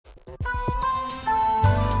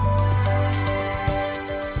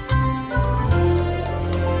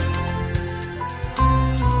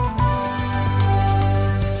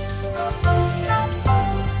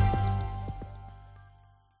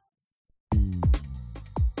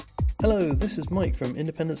Hello, this is Mike from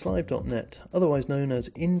IndependenceLive.net, otherwise known as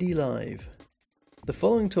Indie Live. The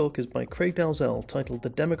following talk is by Craig Dalzell, titled The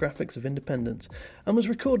Demographics of Independence, and was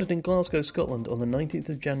recorded in Glasgow, Scotland on the 19th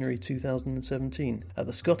of January 2017 at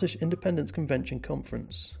the Scottish Independence Convention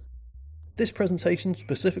Conference. This presentation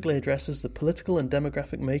specifically addresses the political and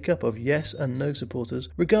demographic makeup of yes and no supporters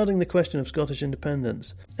regarding the question of Scottish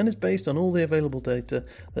independence, and is based on all the available data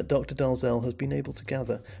that Dr. Dalzell has been able to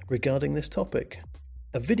gather regarding this topic.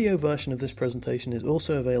 A video version of this presentation is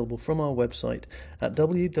also available from our website at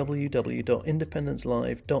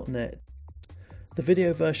www.independencelive.net. The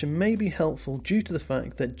video version may be helpful due to the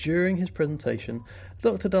fact that during his presentation,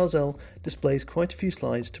 Dr. Dalzell displays quite a few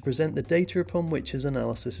slides to present the data upon which his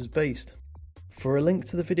analysis is based. For a link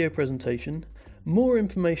to the video presentation, more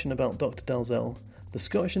information about Dr. Dalzell, the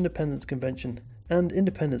Scottish Independence Convention, and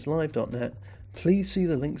IndependenceLive.net, please see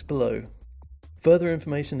the links below. Further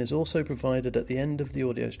information is also provided at the end of the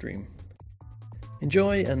audio stream.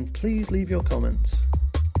 Enjoy, and please leave your comments.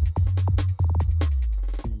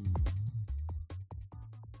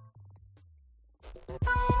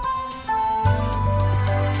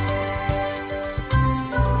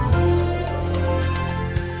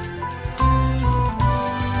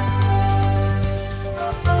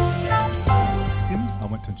 I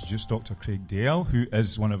want to introduce Dr. Craig Dalzell, who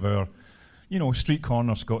is one of our street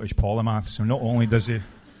corner Scottish polymaths. So not only does he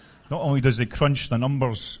crunch the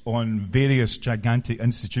numbers on various gigantic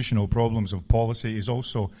institutional problems of policy, he's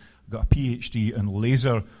also got a PhD in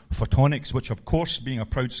laser photonics, which, of course, being a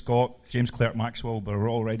proud Scot, James Clerk Maxwell, but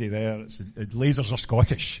we're already there. Lasers are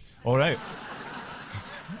Scottish, all right.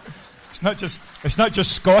 It's not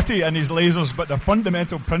just Scotty and his lasers, but the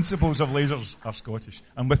fundamental principles of lasers are Scottish.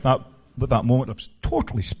 And with that moment of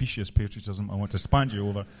totally specious patriotism, I want to hand you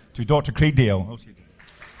over to Dr. Craig Dalzell.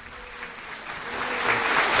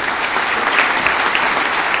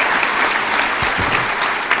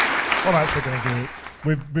 What I'm actually going to do,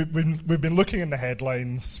 we've been looking in the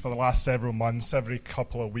headlines for the last several months. Every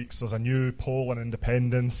couple of weeks there's a new poll on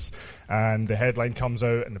independence, and the headline comes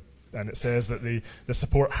out and it says that the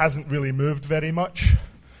support hasn't really moved very much.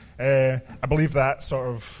 I believe that sort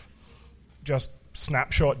of just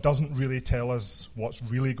snapshot doesn't really tell us what's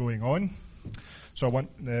really going on. So I want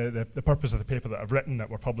the purpose of the paper that I've written that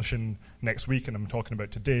we're publishing next week and I'm talking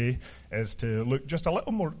about today is to look just a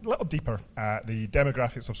little deeper at the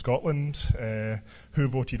demographics of Scotland, who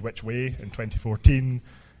voted which way in 2014,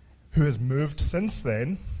 who has moved since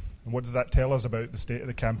then, and what does that tell us about the state of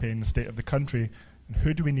the campaign, the state of the country, and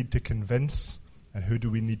who do we need to convince and who do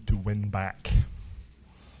we need to win back.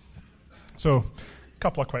 So,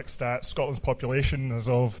 couple of quick stats. Scotland's population as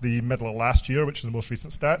of the middle of last year, which is the most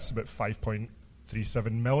recent stats, about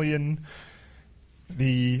 5.37 million.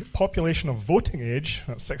 The population of voting age,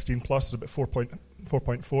 that's 16 plus, is about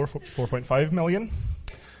 4.5 million.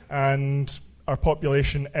 And our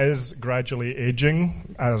population is gradually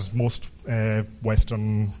aging, as most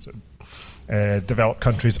Western developed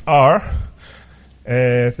countries are.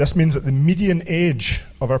 This means that the median age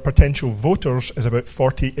of our potential voters is about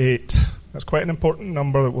 48. That's quite an important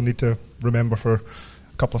number that we'll need to remember for a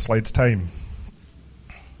couple of slides' time.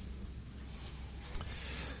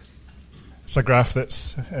 It's a graph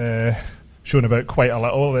that's shown about quite a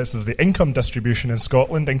little. This is the income distribution in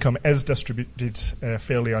Scotland. Income is distributed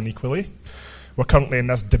fairly unequally. We're currently in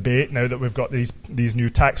this debate now that we've got these new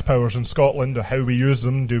tax powers in Scotland, of how we use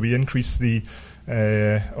them. Do we increase the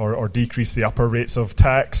or decrease the upper rates of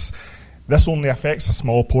tax? This only affects a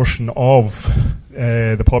small portion of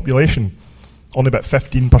the population. Only about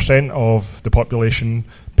 15% of the population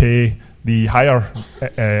pay the higher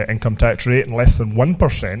income tax rate, and less than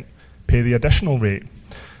 1% pay the additional rate.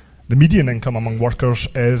 The median income among workers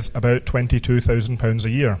is about £22,000 a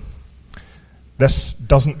year. This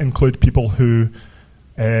doesn't include people who,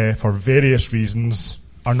 for various reasons,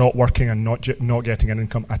 are not working and not getting an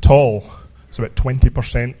income at all. It's about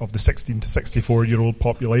 20% of the 16 to 64-year-old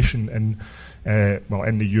population in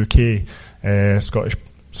the UK. Scottish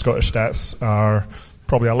stats are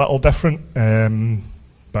probably a little different,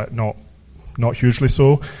 but not hugely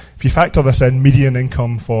so. If you factor this in, median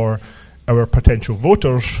income for our potential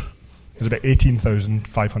voters is about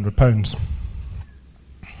 £18,500.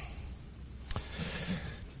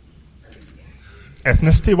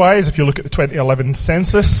 Ethnicity-wise, if you look at the 2011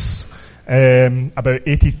 census, about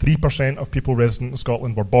 83% of people resident in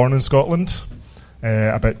Scotland were born in Scotland.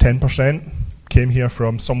 About 10% came here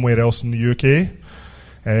from somewhere else in the UK.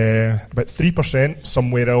 About 3%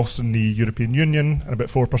 somewhere else in the European Union, and about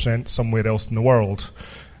 4% somewhere else in the world.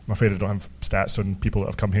 I'm afraid I don't have stats on people that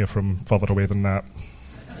have come here from further away than that.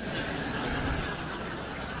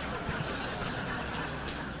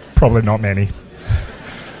 Probably not many.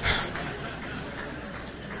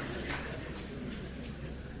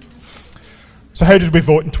 So how did we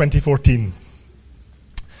vote in 2014?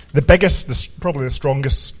 The biggest, probably the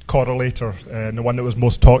strongest correlator, and the one that was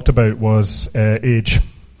most talked about, was age.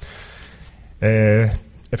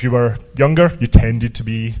 If you were younger, you tended to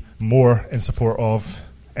be more in support of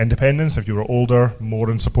independence. If you were older,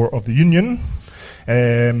 more in support of the Union.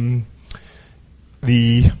 The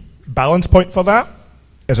balance point for that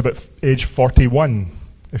is about age 41.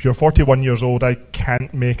 If you're 41 years old, I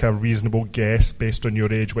can't make a reasonable guess based on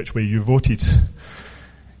your age which way you voted.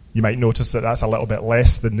 You might notice that that's a little bit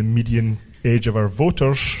less than the median age of our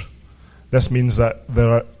voters. This means that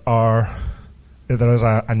there is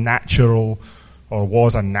a natural, or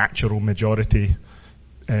was a natural majority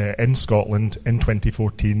in Scotland in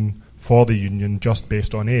 2014 for the Union just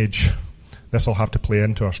based on age. This will have to play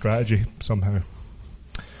into our strategy somehow.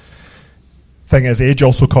 Thing is, age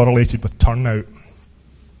also correlated with turnout.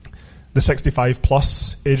 The 65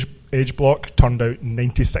 plus age block turned out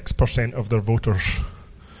 96% of their voters.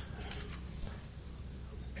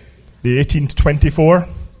 The 18 to 24,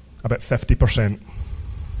 about 50%.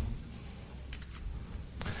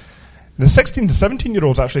 The 16 to 17 year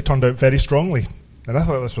olds actually turned out very strongly. And I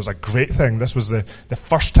thought this was a great thing. This was the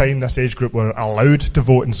first time this age group were allowed to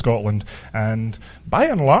vote in Scotland. And by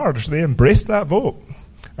and large, they embraced that vote.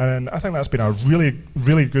 And I think that's been a really,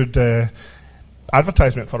 really good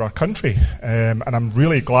advertisement for our country. And I'm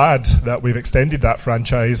really glad that we've extended that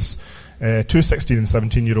franchise to 16 and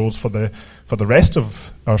 17 year olds for the rest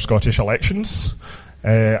of our Scottish elections.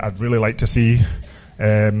 I'd really like to see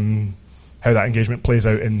how that engagement plays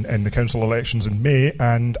out in the council elections in May,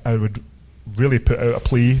 and I would really put out a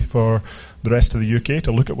plea for the rest of the UK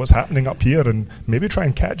to look at what's happening up here and maybe try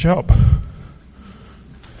and catch up.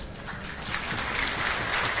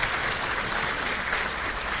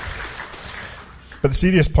 But the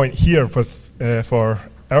serious point here for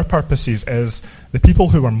our purposes is the people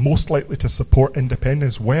who are most likely to support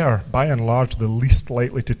independence were, by and large, the least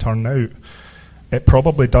likely to turn out. It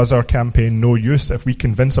probably does our campaign no use if we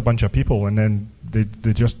convince a bunch of people and then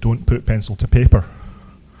they just don't put pencil to paper.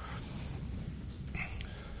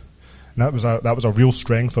 And that was a real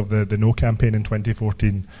strength of the No campaign in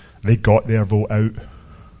 2014. They got their vote out.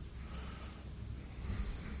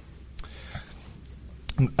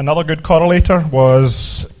 Another good correlator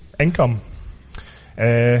was income.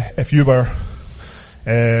 If you were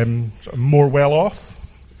more well off,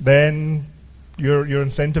 then your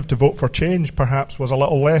incentive to vote for change perhaps was a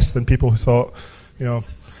little less than people who thought,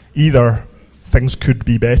 either things could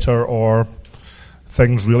be better or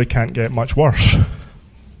things really can't get much worse.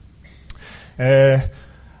 The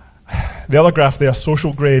other graph there,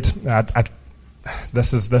 social grade.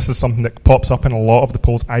 This is something that pops up in a lot of the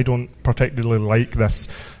polls. I don't particularly like this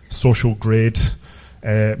social grade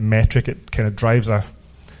metric. It kind of drives a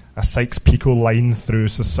Sykes-Picot line through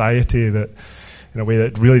society that, in a way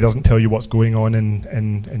that really doesn't tell you what's going on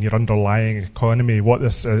in your underlying economy. What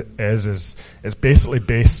this is basically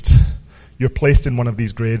based. You're placed in one of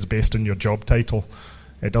these grades based on your job title.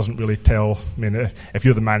 It doesn't really tell. If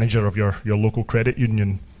you're the manager of your local credit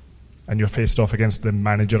union and you're faced off against the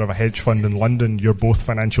manager of a hedge fund in London, you're both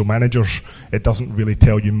financial managers. It doesn't really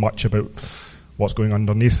tell you much about what's going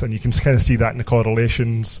underneath, and you can kind of see that in the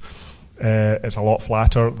correlations. It's a lot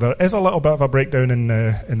flatter. There is a little bit of a breakdown in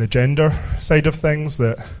the gender side of things,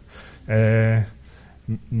 that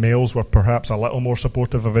males were perhaps a little more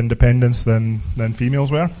supportive of independence than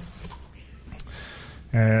females were.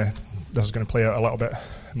 This is going to play out a little bit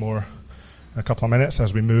more in a couple of minutes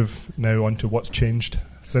as we move now on to what's changed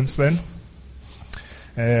since then.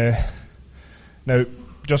 Now,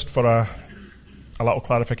 just for a little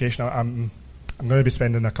clarification, I'm going to be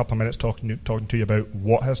spending a couple of minutes talking to you about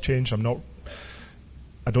what has changed.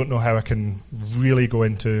 I don't know how I can really go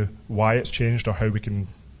into why it's changed or how we can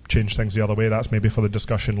change things the other way. That's maybe for the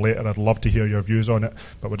discussion later. I'd love to hear your views on it,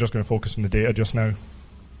 but we're just going to focus on the data just now.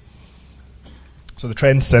 So the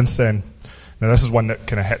trends since then. Now this is one that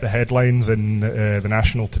kind of hit the headlines in the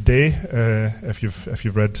National today. If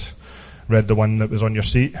you've read the one that was on your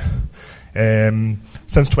seat,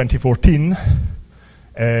 since 2014,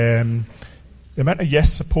 the amount of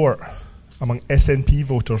yes support among SNP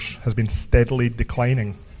voters has been steadily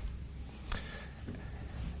declining,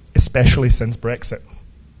 especially since Brexit.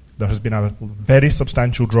 There has been a very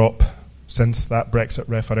substantial drop since that Brexit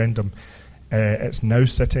referendum. It's now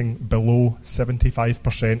sitting below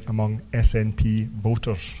 75% among SNP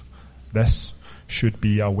voters. This should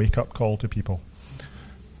be a wake-up call to people.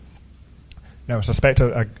 Now, I suspect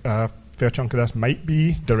a fair chunk of this might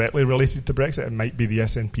be directly related to Brexit. It might be the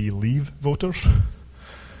SNP Leave voters.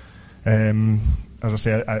 As I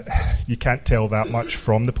say, you can't tell that much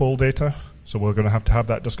from the poll data, so we're going to have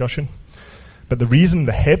that discussion. But the reason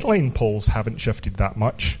the headline polls haven't shifted that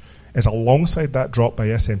much is alongside that drop by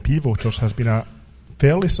SNP voters has been a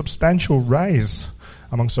fairly substantial rise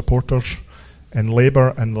among supporters in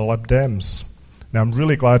Labour and the Lib Dems. Now, I'm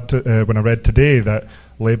really glad when I read today that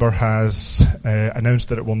Labour has announced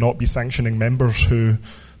that it will not be sanctioning members who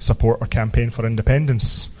support or campaign for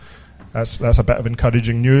independence. That's a bit of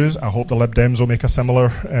encouraging news. I hope the Lib Dems will make a similar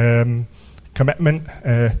commitment.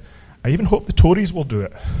 I even hope the Tories will do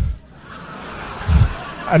it.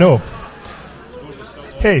 I know.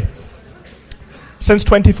 Hey, since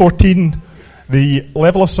 2014, the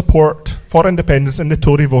level of support for independence in the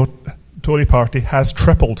Tory party has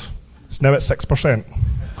tripled. It's now at 6%.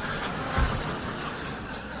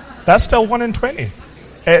 That's still 1 in 20.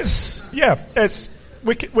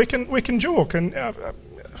 We can joke, and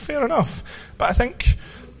fair enough. But I think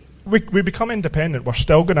we become independent. We're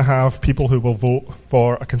still going to have people who will vote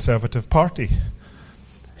for a Conservative party.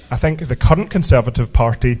 I think the current Conservative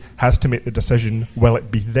Party has to make the decision, will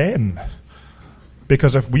it be them?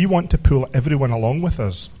 Because if we want to pull everyone along with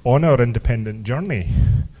us on our independent journey,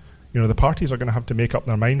 the parties are going to have to make up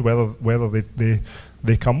their mind whether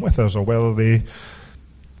they come with us or whether they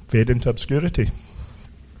fade into obscurity.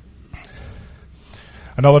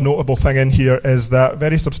 Another notable thing in here is that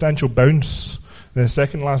very substantial bounce, the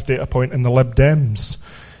second last data point in the Lib Dems.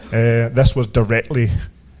 This was directly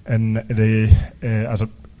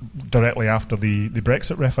directly after the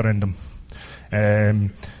Brexit referendum,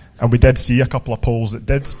 and we did see a couple of polls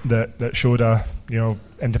that showed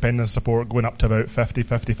independence support going up to about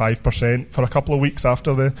 50-55% for a couple of weeks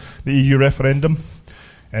after the EU referendum.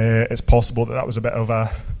 It's possible that was a bit of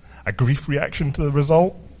a grief reaction to the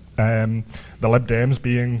result. The Lib Dems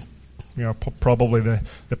being probably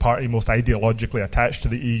the party most ideologically attached to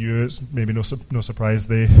the EU, it's maybe no surprise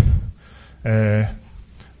they've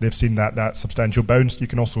seen that substantial bounce. You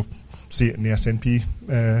can also see it in the SNP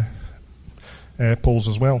polls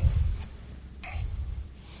as well.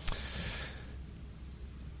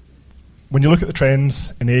 When you look at the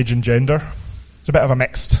trends in age and gender, it's a bit of a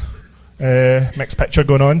mixed picture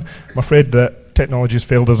going on. I'm afraid that technology's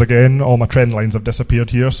failed us again. All my trend lines have disappeared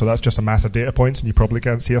here, so that's just a mass of data points, and you probably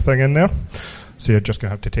can't see a thing in there. So you're just going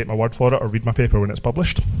to have to take my word for it or read my paper when it's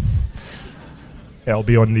published. It'll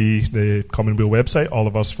be on the Commonweal website,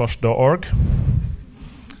 allofursfirst.org.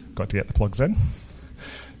 Got to get the plugs in.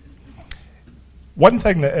 One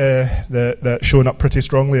thing that's shown up pretty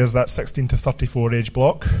strongly is that 16 to 34 age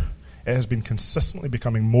block. It has been consistently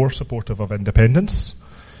becoming more supportive of independence.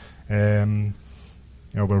 We're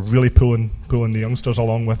really pulling the youngsters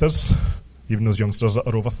along with us, even those youngsters that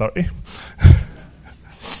are over 30.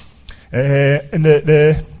 In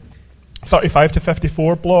the 35 to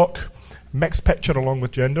 54 block, mixed picture along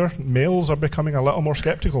with gender. Males are becoming a little more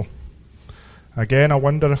sceptical. Again, I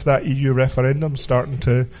wonder if that EU referendum's starting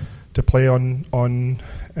to play on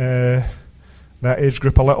that age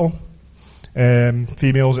group a little.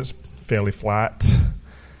 Females, it's fairly flat.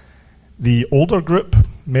 The older group,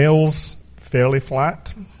 males, fairly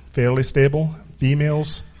flat, fairly stable.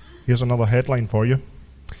 Females, here's another headline for you.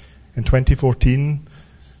 In 2014,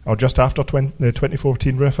 or just after the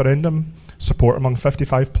 2014 referendum, support among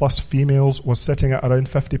 55 plus females was sitting at around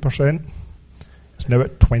 50%. It's now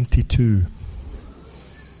at 22%.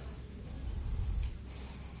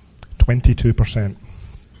 22%.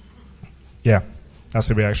 Yeah, that's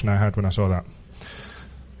the reaction I had when I saw that.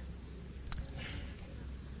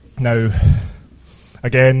 Now,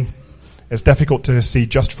 again, it's difficult to see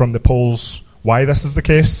just from the polls why this is the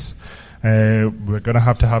case. We're going to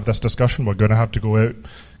have this discussion. We're going to have to go out,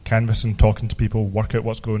 canvassing, talking to people, work out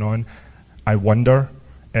what's going on. I wonder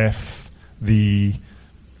if the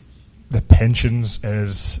pensions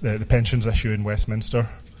issue in Westminster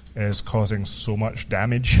is causing so much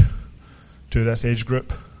damage to this age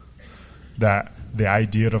group that the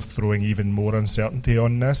idea of throwing even more uncertainty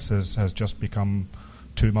on this has just become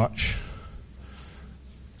too much.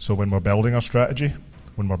 So when we're building our strategy,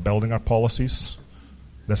 when we're building our policies,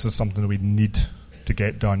 this is something that we need to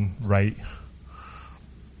get done right.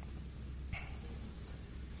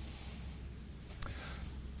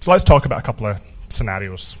 So let's talk about a couple of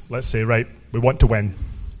scenarios. Let's say, right, we want to win.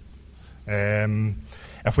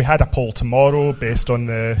 If we had a poll tomorrow based on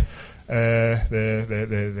the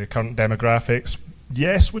current demographics,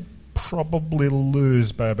 yes, we'd probably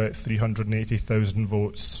lose by about 380,000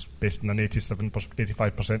 votes based on an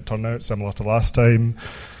 85% turnout, similar to last time.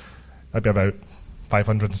 That'd be about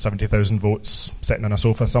 570,000 votes sitting on a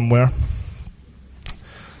sofa somewhere.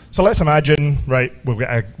 So let's imagine, right,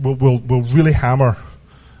 we'll really hammer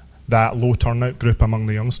that low turnout group among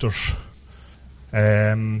the youngsters.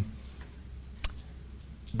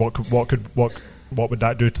 What would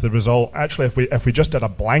that do to the result? Actually, if we just did a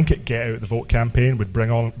blanket get out the vote campaign, we'd bring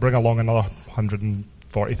along another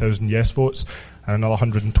 140,000 yes votes and another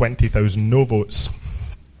 120,000 no votes.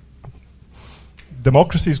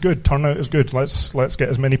 Democracy is good, turnout is good. Let's get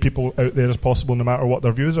as many people out there as possible, no matter what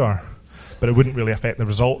their views are. But it wouldn't really affect the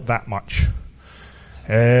result that much.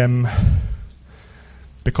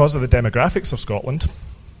 Because of the demographics of Scotland,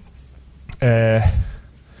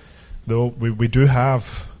 though we do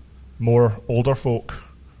have more older folk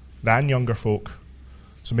than younger folk,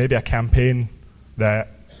 so maybe a campaign that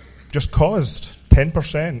just caused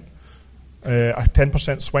 10%, a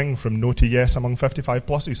 10% swing from no to yes among 55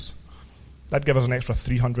 pluses. That'd give us an extra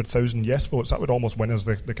 300,000 yes votes. That would almost win us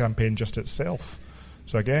the campaign just itself.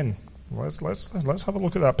 So again, let's have a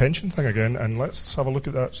look at that pension thing again, and let's have a look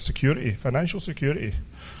at that security, financial security.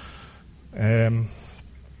 We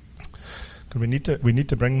need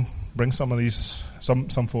to bring some of these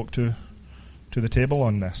some folk to the table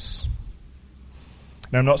on this.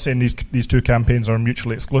 Now, I'm not saying these two campaigns are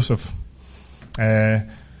mutually exclusive. I'm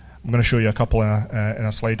going to show you a couple in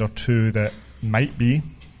a slide or two that might be,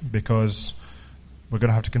 because we're going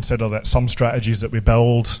to have to consider that some strategies that we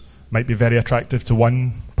build might be very attractive to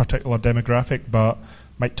one particular demographic, but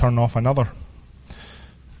might turn off another.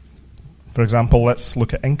 For example, let's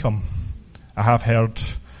look at income. I have heard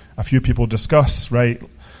a few people discuss, right,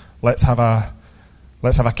 let's have a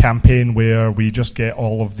campaign where we just get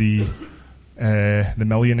all of the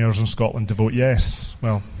millionaires in Scotland to vote yes.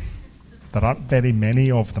 Well, there aren't very many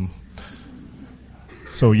of them.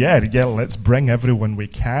 So yeah, let's bring everyone we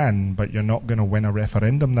can, but you're not going to win a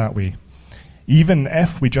referendum that way. Even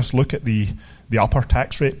if we just look at the upper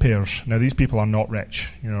tax rate payers. Now, these people are not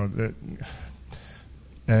rich.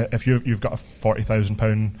 If you've got a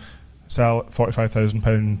 £40,000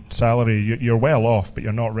 £45,000 salary, you're well off, but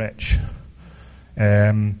you're not rich.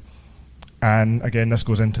 And again, this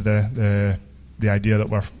goes into the idea that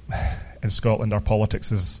we're in Scotland, our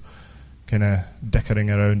politics is kind of dickering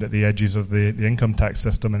around at the edges of the income tax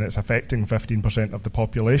system, and it's affecting 15% of the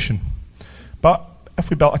population. But if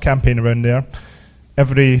we built a campaign around there,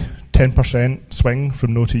 every 10% swing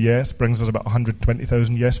from no to yes brings us about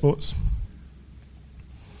 120,000 yes votes.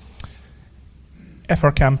 If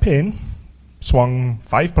our campaign swung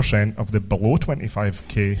 5% of the below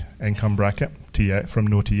 25k income bracket from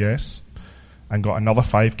no to yes, and got another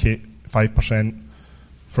 5%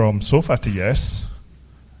 from SOFA to yes,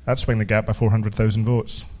 that'd swing the gap by 400,000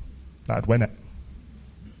 votes. That'd win it.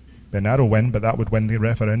 Be a narrow win, but that would win the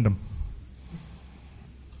referendum.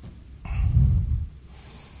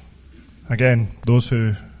 Again, those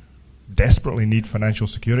who desperately need financial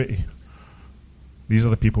security, these are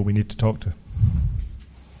the people we need to talk to.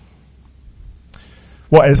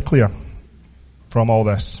 What is clear from all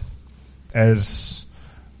this is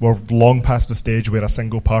we're long past the stage where a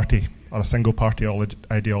single party or a single party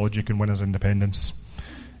ideology can win us independence.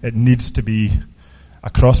 It needs to be a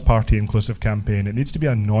cross-party inclusive campaign. It needs to be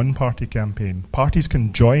a non-party campaign. Parties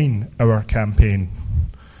can join our campaign,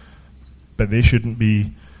 but they shouldn't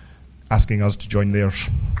be asking us to join theirs.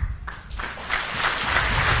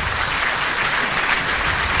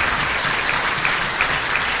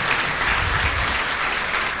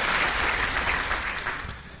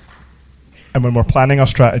 And when we're planning our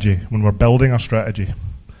strategy, when we're building our strategy,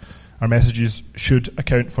 our messages should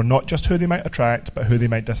account for not just who they might attract, but who they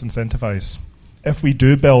might disincentivize. If we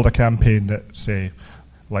do build a campaign that, say,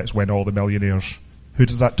 let's win all the millionaires, who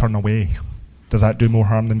does that turn away? Does that do more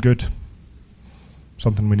harm than good?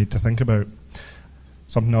 Something we need to think about.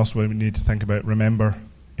 Something else we need to think about. Remember,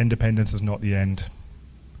 independence is not the end.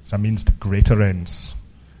 It's a means to greater ends.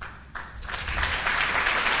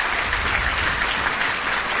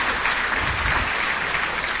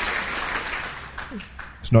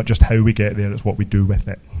 It's not just how we get there, it's what we do with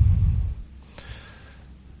it.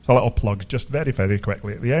 So a little plug, just very, very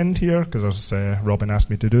quickly at the end here, because Robin asked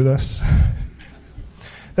me to do this.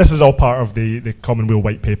 This is all part of the Commonweal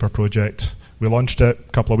White Paper project. We launched it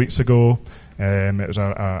a couple of weeks ago. It was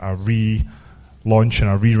a relaunch and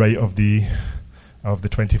a rewrite of the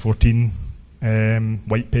 2014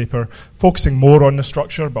 White Paper, focusing more on the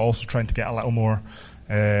structure, but also trying to get a little more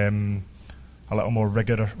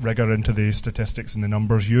rigor into the statistics and the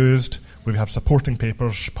numbers used. We have supporting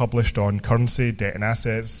papers published on currency, debt and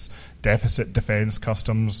assets, deficit, defence,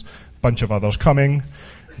 customs, a bunch of others coming.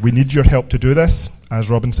 We need your help to do this. As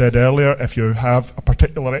Robin said earlier, if you have a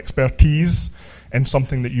particular expertise in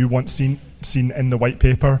something that you want seen in the white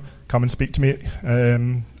paper, come and speak to me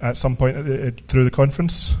at some point through the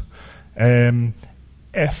conference.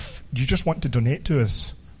 if you just want to donate to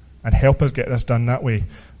us and help us get this done that way,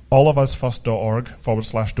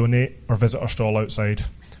 allofusfirst.org/donate or visit our stall outside.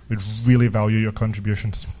 We'd really value your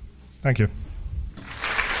contributions. Thank you.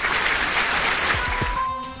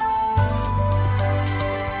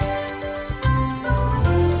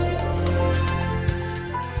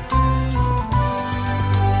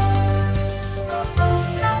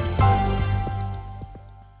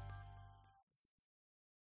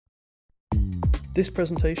 This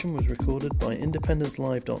presentation was recorded by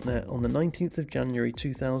IndependenceLive.net on the 19th of January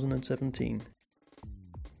 2017.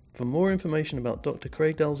 For more information about Dr.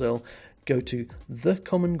 Craig Dalzell, go to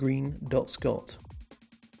thecommongreen.scot.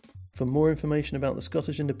 For more information about the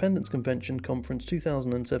Scottish Independence Convention Conference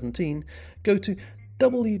 2017, go to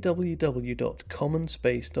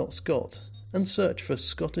www.commonspace.scot and search for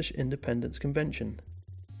Scottish Independence Convention.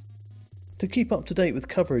 To keep up to date with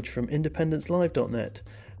coverage from IndependenceLive.net,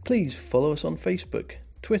 please follow us on Facebook,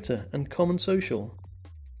 Twitter and Common Social.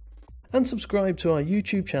 And subscribe to our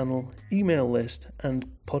YouTube channel, email list and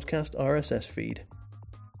podcast RSS feed.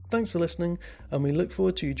 Thanks for listening, and we look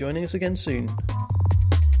forward to you joining us again soon.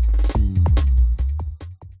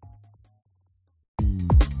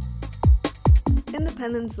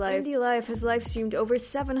 Independence Live. Indie Live has live-streamed over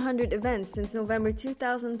 700 events since November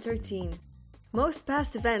 2013. Most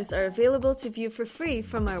past events are available to view for free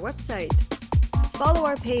from our website. Follow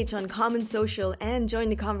our page on Common Social and join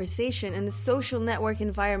the conversation in a social network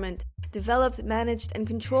environment developed, managed and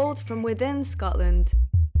controlled from within Scotland.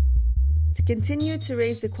 To continue to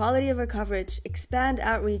raise the quality of our coverage, expand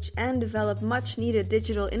outreach and develop much needed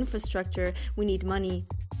digital infrastructure, we need money.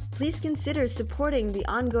 Please consider supporting the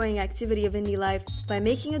ongoing activity of Indie Live by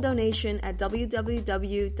making a donation at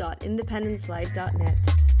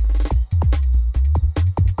www.independencelive.net.